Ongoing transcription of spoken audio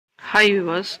Hi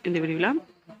viewers, in the video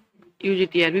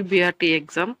UGTRB BRTE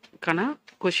exam kana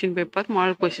question paper,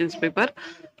 model questions paper,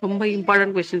 ரொம்ப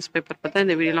important questions paper பத்தி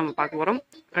இந்த வீடியோல நம்ம பார்க்க போறோம்.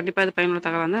 கண்டிப்பா இது பயனுள்ள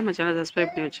தகவலா இருந்தா நம்ம சேனலை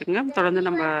சப்ஸ்கிரைப் பண்ணி வச்சுக்கோங்க. தொடர்ந்து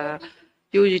நம்ம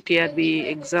UGTRB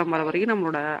எக்ஸாம் வர வரைக்கும்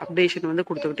நம்மளோட அப்டேஷன் வந்து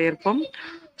கொடுத்துக்கிட்டே இருப்போம்.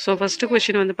 ஸோ ஃபர்ஸ்ட்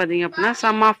கொஸ்டின் வந்து பார்த்தீங்க அப்படின்னா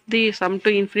sum to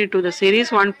infinity to the series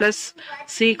 1 plus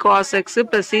c cos x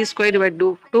plus c square divided by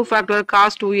 2 factorial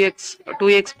cos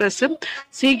 2x plus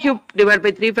c cube divided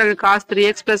by 3 factorial cos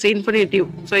 3x plus infinity.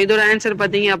 So இதோட answer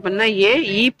பார்த்தீங்க அப்படின்னா a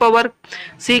e power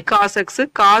c cos x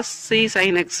cos c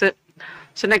sin x.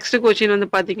 So next question வந்து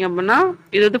பாத்தீங்க அப்படின்னா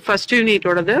இது வந்து first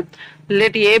யூனிட்டோடது.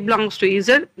 let a belongs to z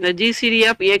the gcd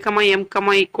of a m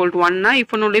equal to 1 னா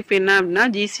if and only if என்ன அப்படின்னா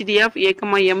gcd of a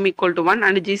m equal to 1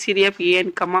 and gcd of a n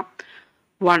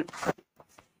 1.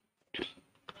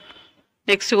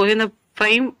 next question the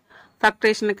prime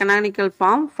factorization canonical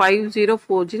form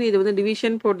 5040. இது வந்து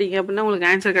division போட்டீங்க அப்படின்னா உங்களுக்கு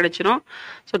answer கிடைச்சிரும்.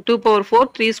 so 2 power 4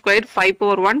 3 squared 5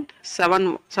 power 1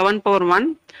 7 power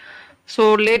 1. so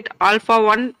let alpha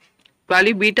 1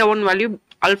 value beta 1 value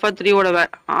alpha 3 ஓட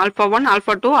alpha 1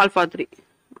 alpha 2 alpha 3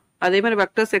 அதே மாதிரி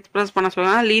vectors express பண்ண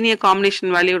சொல்றாங்க. லீனியர்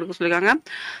காம்பினேஷன் வேல்யூ எடுக்க சொல்லிருக்காங்க.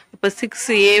 இப்போ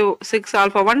 6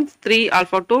 alpha 1 3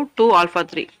 alpha 2 2 alpha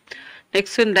 3.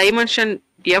 Next dimension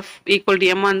f equal to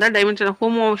m அந்த டைமென்ஷன்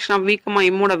ஹோமோமோர்ஃபிசம் ஆஃப் v,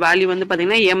 m ஓட வேல்யூ வந்து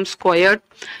பாத்தீங்கன்னா m squared.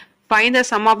 Find the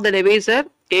some of the divisor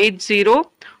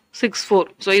 8064.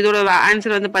 So இதோட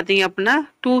ஆன்சர் வந்து பாத்தீங்க அப்படின்னா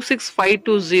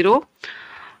 26520.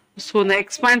 So the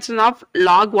expansion of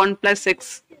log 1 plus x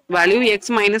value x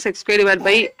minus x square divided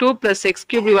by 2 plus x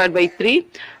cube divided by 3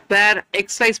 where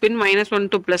x lies between minus 1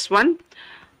 to plus 1.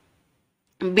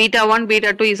 Beta 1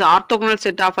 beta 2 is orthogonal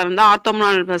set of and the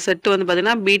orthogonal set வந்து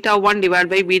பாத்தீங்கன்னா beta 1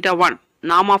 divided by beta 1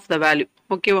 norm of the value.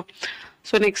 Okay.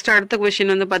 So next அடுத்த question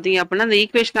வந்து பாத்தீங்க அப்படின்னா the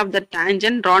equation of the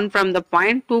tangent drawn from the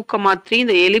point 2, 3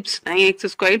 the ellipse 9x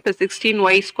squared plus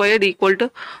 16y squared equal to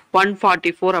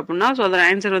 144 அப்படின்னா so the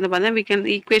answer வந்து பாத்தீங்கன்னா we can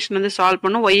equation வந்து solve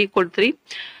பண்ணோம். y equal to 3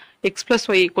 x plus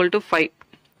y equal to 5.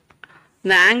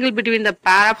 the angle between the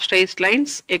pair of straight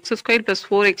lines x squared plus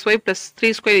 4xy plus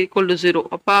 3 squared equal to 0.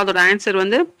 அப்போ அதோட answer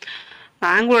வந்து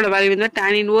angle value வந்து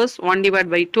tan inverse 1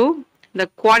 divided by 2. the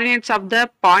coordinates of the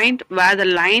point where the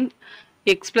line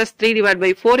x plus 3 divided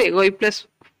by 4 y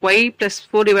plus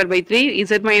 4 divided by 3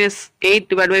 z minus 8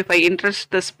 divided by 5 interest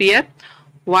the sphere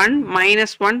 1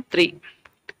 minus 1 3.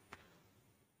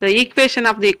 the equation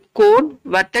of the cone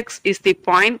vertex is the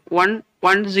point 1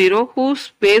 1 0 whose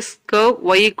base curve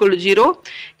y equal to 0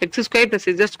 x square plus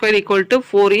z square equal to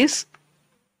 4 is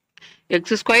x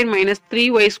square minus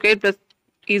 3y square plus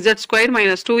z square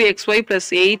minus 2xy plus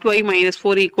 8y minus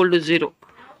 4 equal to 0.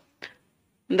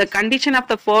 the condition of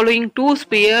the following two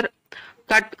sphere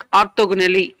cut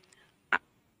orthogonally.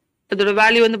 இதோட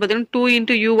value வந்து பாத்தீங்கன்னா 2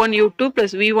 into u1 u2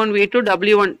 plus v1 v2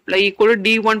 w1 equal to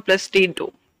d1 plus d2.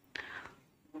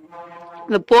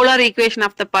 the polar equation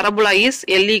of the parabola is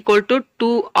L equal to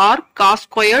 2r cos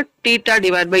squared theta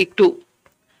divided by 2.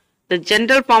 the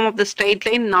general form of the straight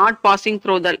line not passing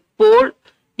through the pole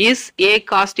is a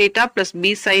cos theta plus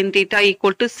b sin theta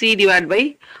equal to c divided by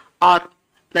r.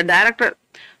 the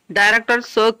director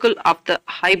circle of the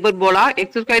hyperbola x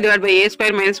square divided by a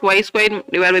square minus y square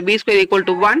divided by b square equal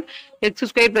to 1 x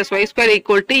square plus y square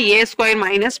equal to a square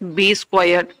minus b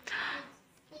square.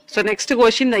 so next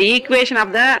question the equation of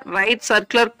the right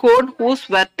circular cone whose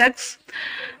vertex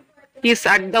is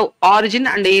at the origin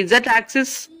and the z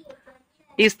axis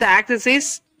is the axis is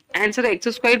answer x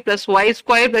square plus y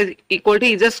square plus equal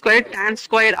to z square tan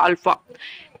square alpha.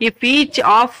 if each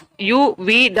of u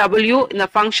v w in the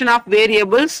function of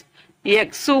variables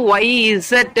x y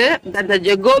z that the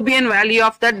Jacobian value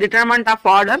of the determinant of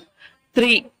order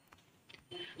 3.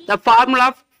 the formula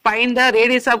find the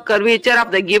radius of curvature of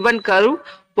the given curve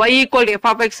y equal to f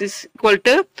of x is equal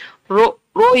to rho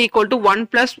equal to 1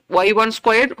 plus y1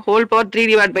 squared whole power 3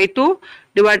 divided by 2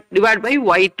 divided by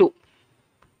y2.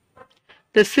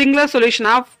 the singular solution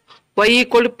of y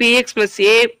equal to px plus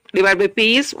a divided by p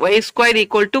is y square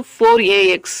equal to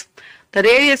 4ax. the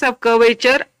radius of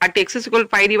curvature at x is equal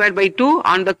to 5 divided by 2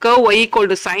 on the curve y equal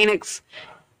to sin x.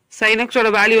 sin x ஓட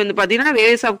value வந்து பாத்தீங்கன்னா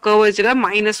radius of curvature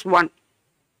 -1.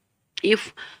 if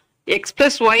x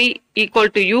plus y equal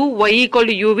to u y equal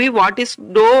to uv what is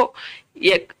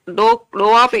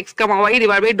dou of x comma y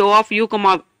divided by dou of u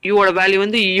comma u ஓட value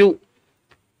வந்து u.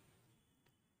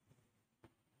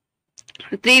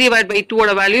 3 divided by 2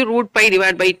 ஓட value root pi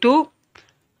divided by 2.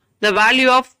 the value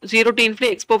of 0 to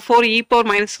infinity x power 4 e power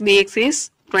minus dx is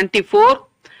 24.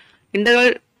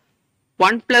 integral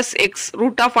 1 plus x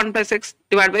root of 1 plus x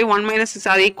divided by 1 minus x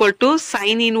are equal to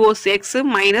sin inverse x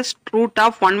minus root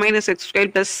of 1 minus x square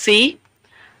plus c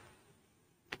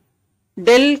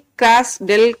del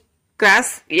cross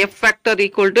f vector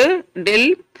equal to del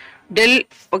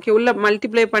okay உள்ள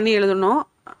multiply பண்ணி எழுதணும்.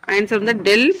 Answer வந்து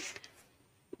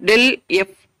del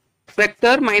f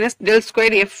vector minus del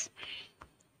square f.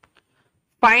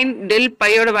 Find del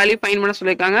pi ஓட value find பண்ண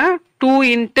சொல்லிருக்காங்க. 2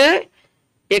 into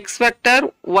x vector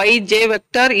yj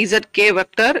vector zk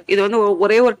vector. இது வந்து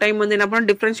ஒரே ஒரு டைம் வந்து என்ன பண்ணணும்,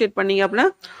 டிஃபரன்ஷியேட் பண்ணீங்க அப்படின்னா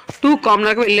 2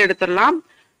 காமனாக வெளில எடுத்துடலாம்.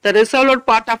 The resolved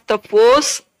part of the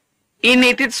force in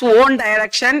its own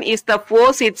direction is the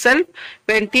force itself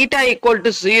when theta equal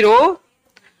to 0.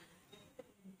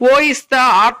 O is the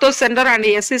orthocenter and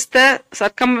S is the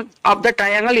circumference of the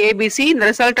triangle ABC. The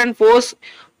resultant force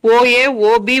OA,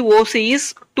 OB, OC is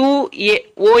 2A,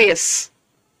 OS.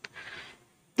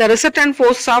 The resultant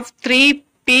force of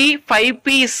 3P, 5P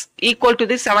is equal to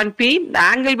the 7P. The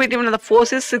angle between the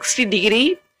force is 60 degree.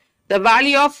 The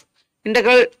value of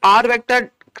integral R vector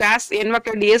cross n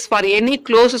vector ds for any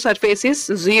closed surface is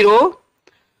 0.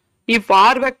 If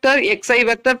R vector, xi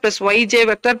vector plus yj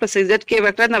vector plus zk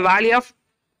vector, the value of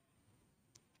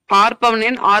R power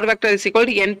n, R vector is equal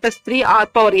to n plus 3 R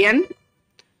power n.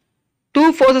 Two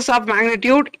forces of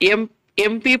magnitude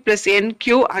mp plus nq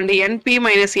and np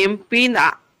minus mp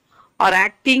are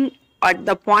acting at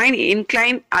the point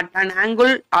inclined at an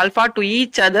angle alpha to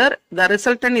each other. The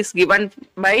resultant is given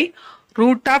by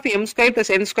root of m square plus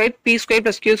n square p square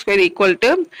plus q square equal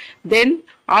to, then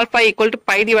alpha equal to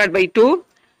pi divided by 2.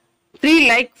 Three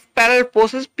like parallel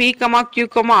forces p comma q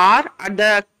comma r at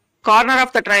the corner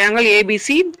of the triangle ABC.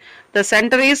 The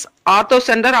center is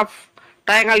orthocenter of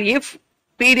triangle if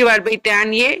p divided by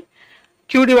tan A,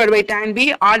 q divided by tan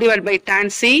B, r divided by tan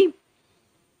C.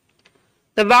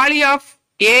 The value of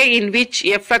A in which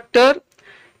f vector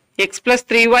x plus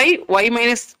 3y, y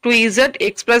minus 2z,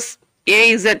 x plus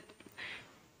az.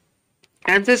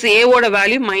 Answer is A oda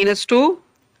value minus 2.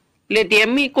 Let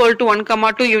m equal to 1,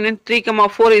 2 union 3,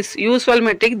 4 is usual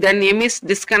metric, then m is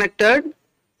disconnected.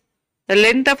 The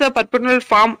length of the perpendicular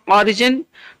from origin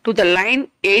to the line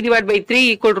A divided by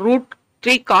 3 equal to root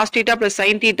 3 cos theta plus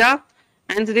sin theta.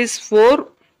 Answer is 4.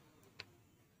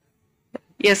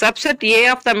 A subset A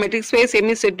of the metric space M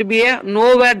is said to be a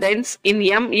nowhere dense in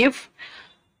M if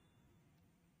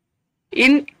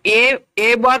in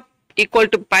A bar equal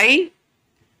to pi,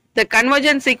 the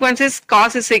convergent sequence is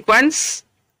cos sequence.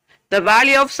 The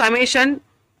value of summation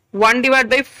 1 divided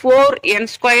by 4 n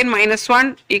square minus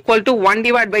 1 equal to 1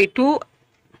 divided by 2.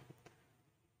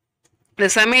 The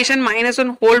summation minus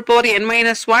 1 whole power n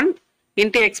minus 1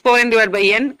 into x power n divided by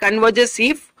n converges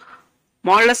if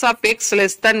modulus of x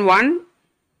less than 1.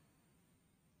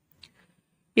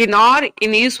 In R,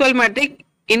 in usual metric,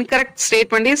 incorrect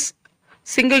statement is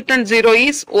singleton 0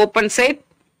 is open set.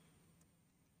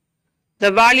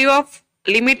 The value of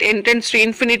limit n tends to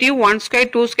infinity 1 square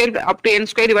 2 square up to n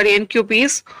square divided by n cube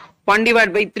is 1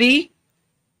 divided by 3.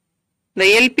 The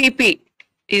LPP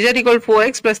is equal to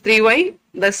 4x plus 3y.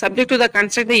 The subject to the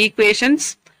constructed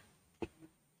equations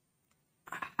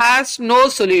has no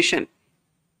solution.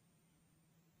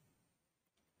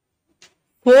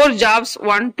 4 jobs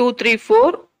 1, 2, 3,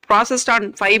 4 processed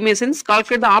on 5 machines.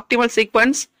 Calculate the optimal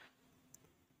sequence.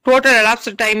 Total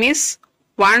elapsed time is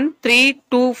 1, 3,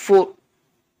 2, 4.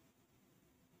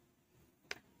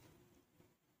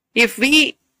 If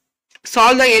we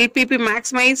solve the LPP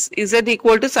maximize z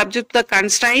equal to subject to the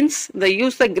constraints, they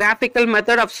use the graphical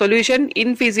method of solution,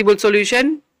 infeasible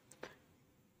solution.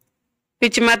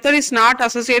 Which method is not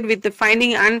associated with the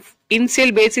finding an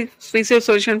initial basic feasible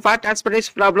solution for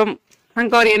transportation problem?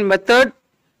 Hungarian method.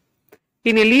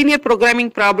 In a linear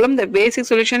programming problem, the basic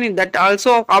solution is that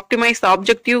also optimize the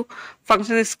objective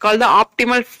function is called the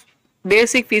optimal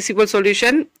basic feasible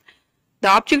solution. The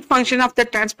object function of the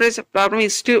transportation problem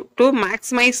is to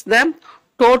maximize the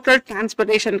total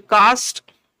transportation cost.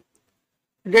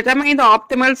 Determine the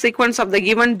optimal sequence of the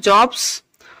given jobs.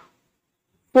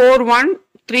 4, 1,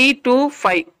 3, 2,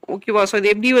 5. Okay, so இது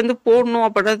எப்படி வந்து போடணும்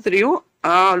அப்படின்றது தெரியும்.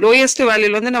 Lowest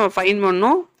வேல்யூல வந்து நம்ம find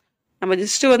பண்ணணும். நம்ம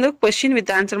ஜஸ்ட் வந்து क्वेश्चन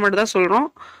வித் ஆன்சர் மட்டும் தான் சொல்றோம்.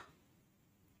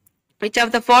 Which of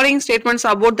the following statements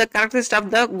about the characteristics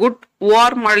of the good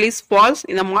OR model is false?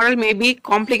 In the model may be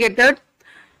complicated.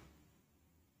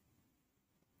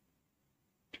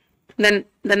 Then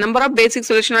the number of basic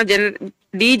solution or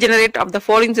degenerate of the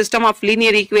following system of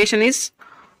linear equation is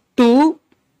 2.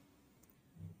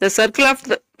 The circle of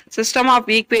the system of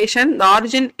equation, the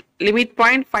origin limit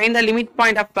point, find the limit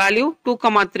point of value 2,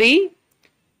 3.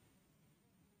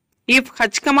 If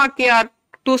h, k are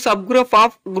two subgroup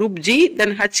of group G,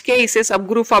 then hk is a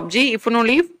subgroup of G. If and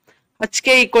only if hk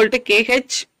equal to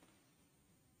kh,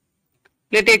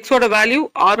 let x oda value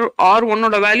or r1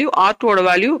 oda value, r2 oda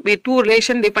value be two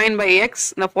relation defined by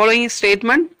x. The following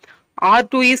statement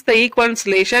R2 is the equivalence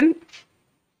relation.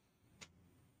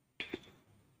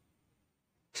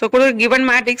 So given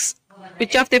matrix,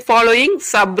 which of the following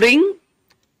subring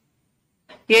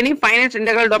any finite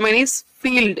integral domain is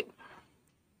field?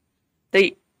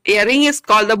 A ring is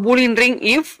called the Boolean ring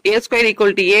if A square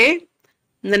equal to A.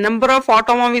 The number of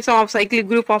automorphism of cyclic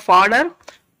group of order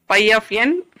pi of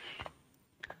n.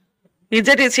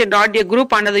 Z is not a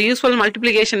group under the usual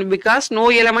multiplication because no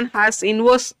element has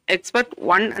inverse except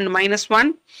 1 and minus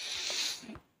 1.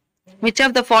 Which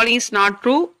of the following is not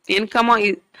true? N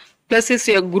comma plus is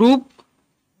a group.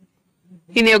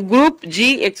 In a group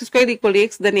G, x square equal to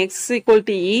x, then x is equal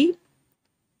to E.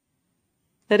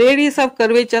 The radius of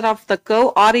curvature of the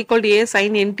curve R equal to A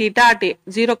sin n theta at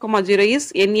 0, 0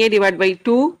 is NA divided by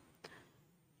 2.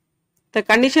 The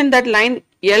condition that line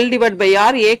L divided by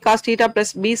R, A cos theta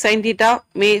plus B sin theta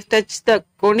may touch the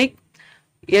conic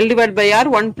L divided by R,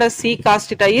 1 plus C cos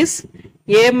theta is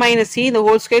A minus C the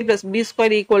whole square plus B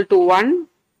square equal to 1.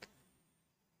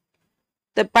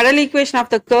 The parallel equation of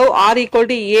the curve R equal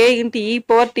to A into E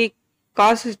power T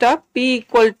cos theta P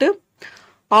equal to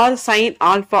R sin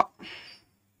alpha.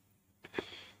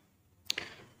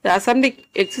 The assembly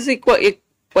x is equal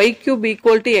y cube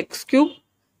equal to x cube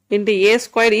into A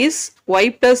square is y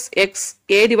plus x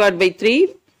A divided by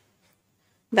 3.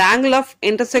 The angle of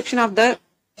intersection of the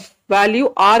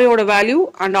value R oda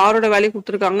value and R oda value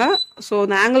kuduthirukanga. So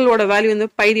the angle oda value is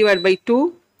pi divided by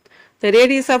 2. The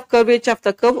radius of curvature of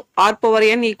the curve R power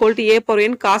n equal to A power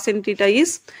n cos n theta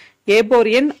is A power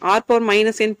n R power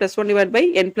minus n plus 1 divided by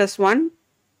n plus 1.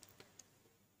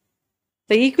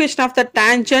 The equation of the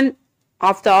tangent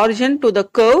of the origin to the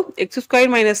curve x square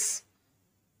minus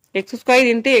x square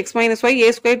into x minus y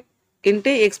A square into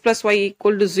x plus y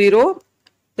equal to 0.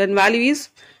 Then value is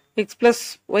x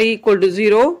plus y equal to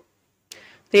 0.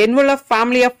 The envelope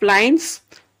family of lines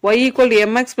y equal to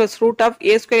mx plus root of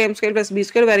a square m square plus b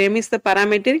square, where m is the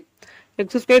parameter,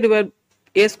 x square divided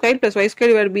a square plus y square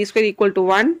divided b square equal to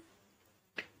 1.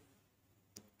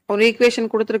 ஒரு equation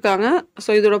கொடுத்திருக்காங்க. So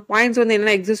இதோட points வந்து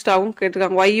என்ன exist ஆகும்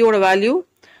கேட்டிருக்காங்க. y ஓட value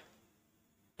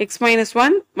x minus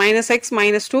 1 minus x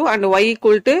minus 2 and y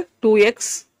equal to 2x.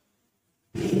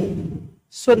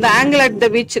 So the angle at the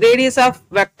which radius of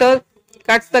vector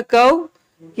cuts the curve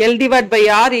L divided by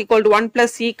R equal to 1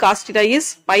 plus C cos theta is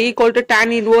pi equal to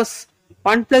tan inverse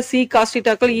 1 plus C cos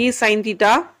theta equal E sin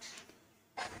theta.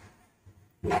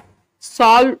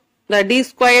 Solve the d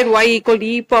square y equal to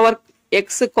e power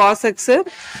x cos x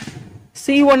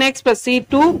C1x plus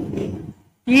C2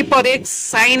 e power x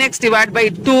sin x divided by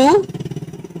 2.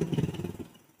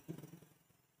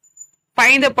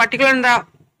 Find the particular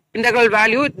integral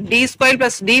value d square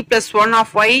plus d plus 1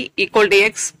 of y equal to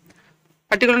x.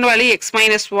 Particular value x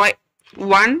minus y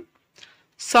 1.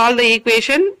 Solve the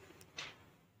equation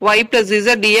y plus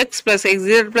z dx plus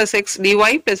xz plus x dy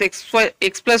plus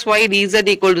x plus y dz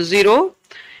equal to 0.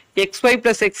 xy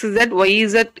plus xz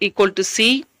yz equal to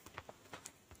c.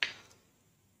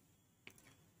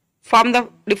 Form the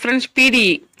difference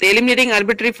PDE, the eliminating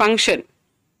arbitrary function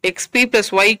xp plus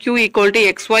yq equal to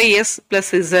xys plus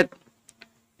z.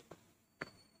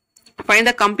 Find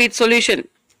the complete solution.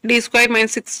 D square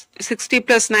minus 60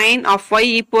 plus 9 of y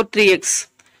e power 3x.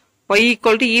 Y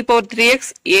equal to e power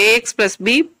 3x ax plus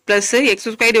b plus x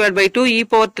square divided by 2 e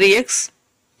power 3x.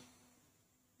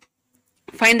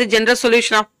 Find the general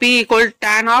solution of p equal to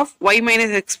tan of y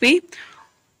minus xp.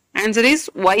 Answer is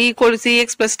y equal to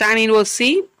cx plus tan inverse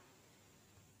c.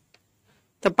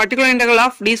 The particular integral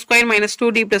of d square minus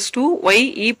 2d plus 2 y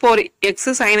e power x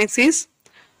sin x is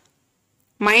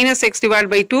minus x divided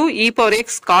by 2 e power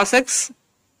x cos x.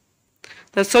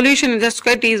 The solution is z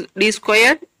square d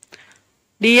square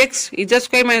dx is z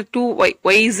square minus 2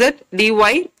 yz dy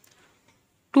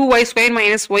 2y square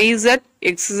minus yz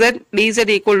xz dz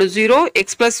equal to 0.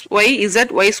 X plus y z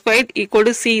y squared equal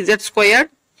to c z squared.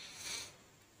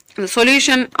 The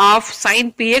solution of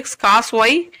sin px cos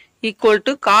y equal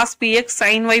to cos px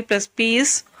sin y plus p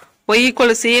is y equal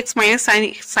to cx minus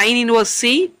sin inverse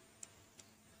c.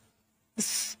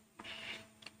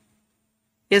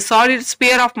 A solid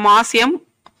sphere of mass m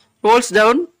rolls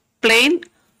down plane.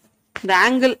 The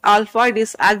angle alpha, it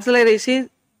is acceleration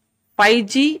pi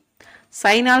g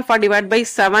sin alpha divided by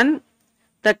 7.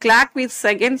 The clock with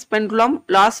seconds pendulum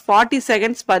lasts 40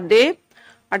 seconds per day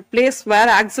at place where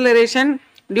acceleration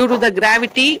due to the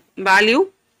gravity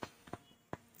value,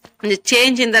 the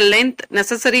change in the length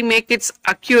necessary make its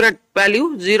accurate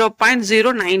value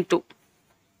 0.092.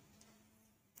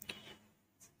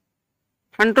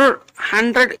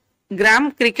 100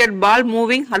 gram cricket ball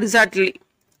moving horizontally.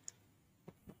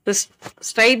 The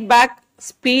straight back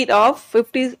speed of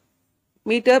 50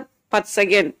 meter per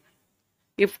second.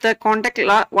 If the contact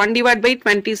 1 divided by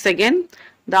 20 second,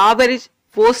 the average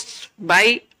force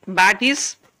by bat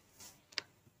is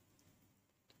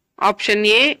option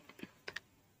A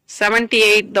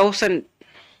 78,000.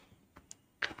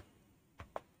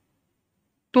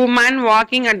 Two men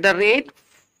walking at the rate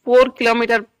 4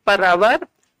 km per hour.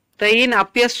 Train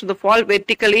appears to fall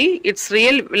vertically. Its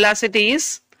real velocity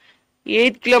is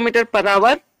 8 km per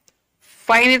hour.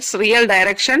 Find its real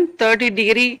direction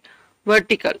 30-degree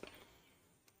vertical.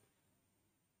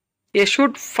 A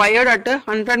shoot fired at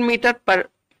 100 meter per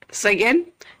second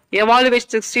evaluates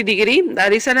 60 degree. The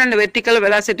resultant vertical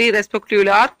velocity respectively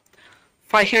are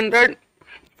 500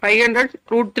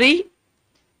 root 3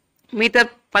 meter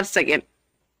per second.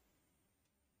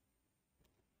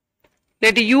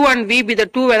 Let u and v be the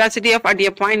two velocity of at a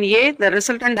point A. The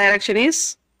resultant direction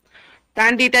is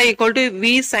tan theta equal to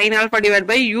v sin alpha divided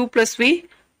by u plus v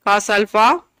cos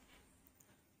alpha.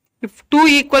 If two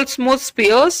equal smooth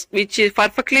spheres which is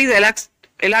perfectly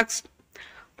relaxed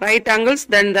right angles,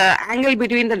 then the angle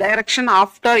between the direction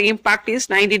after impact is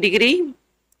 90 degree.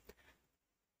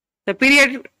 The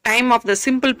period time of the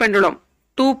simple pendulum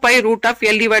 2 pi root of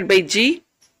L divided by G.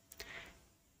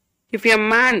 If a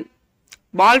man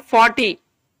ball 40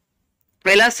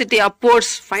 velocity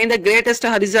upwards, find the greatest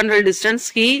horizontal distance.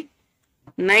 He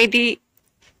 90.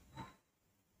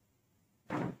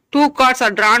 Two cards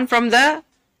are drawn from the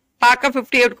pack of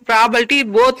 58 probability.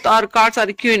 Both our cards are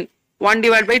equivalent. 1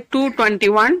 divided by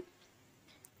 221.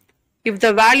 If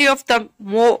the value of the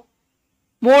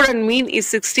mode and mean is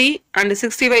 60 and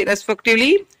 65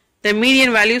 respectively, the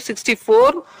median value is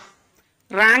 64.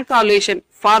 Rank correlation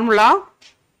formula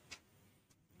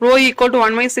rho equal to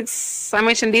 1 by 6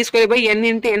 summation d square by n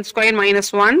into n square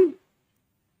minus 1.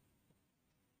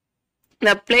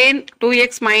 The plane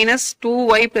 2x minus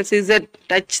 2y plus z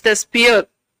touch the sphere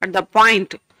at the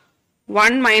point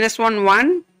 1 minus 1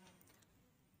 1.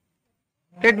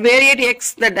 Let variate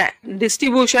x the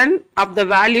distribution of the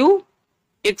value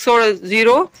x oda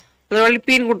 0 the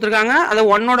p nu kuduthirukanga adu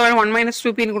 1 oda value 1 minus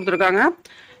 2 p nu kuduthirukanga.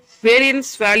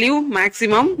 Variance value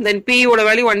maximum, then p oda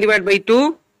value 1 divided by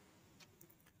 2.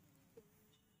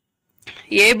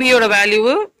 AB oda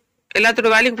value எல்லாத்தோட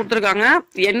value கொடுத்துருக்காங்க,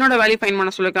 என்னோட value find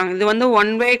பண்ண சொல்லிருக்காங்க. இது வந்து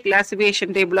one way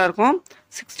classification டேபிளா இருக்கும்.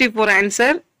 64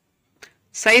 answer.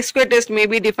 Psi square test may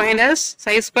be defined as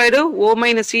psi squared O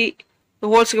minus E the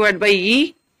whole squared by E.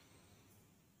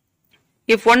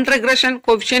 If one regression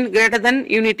coefficient greater than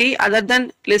unity other than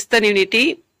less than unity,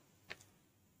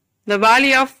 the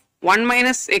value of 1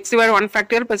 minus x divided 1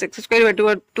 factor plus x square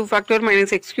divided 2 factor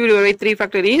minus x cube divided by 3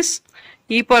 factor is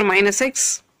e power minus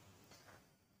x.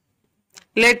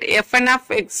 Let fn of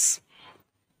x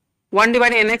 1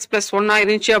 divided nx plus 1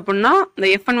 இருந்துச்சு அப்படின்னா the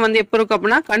fn வந்து எப்போ இருக்கும்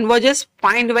அப்படின்னா converges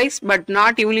point wise but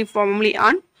not uniformly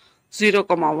on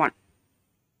 0,1.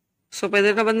 So இப்போ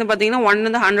இதில் வந்து பார்த்தீங்கன்னா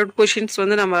 100 கொஷின்ஸ்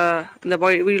வந்து நம்ம இந்த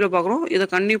வீடியோவில் பார்க்குறோம். இதை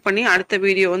கன்டினியூ பண்ணி அடுத்த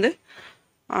வீடியோ வந்து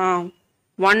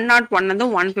 101 வந்து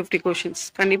 150 கொஷின்ஸ்.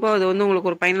 கண்டிப்பாக அது வந்து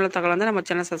உங்களுக்கு ஒரு பயனுள்ள தகவல் வந்து நம்ம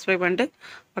சேனல் சப்ஸ்கிரைப் பண்ணிட்டு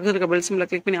பக்கத்தில் இருக்க பெல் சிம்பில்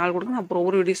கிளிக் பண்ணி ஆள் கொடுக்கணும். அப்புறம்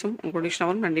ஒவ்வொரு வீடியோஸும் உங்களுக்கு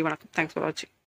வரும். நன்றி, வணக்கம். தேங்க்ஸ் ஃபார் வாட்சிங்.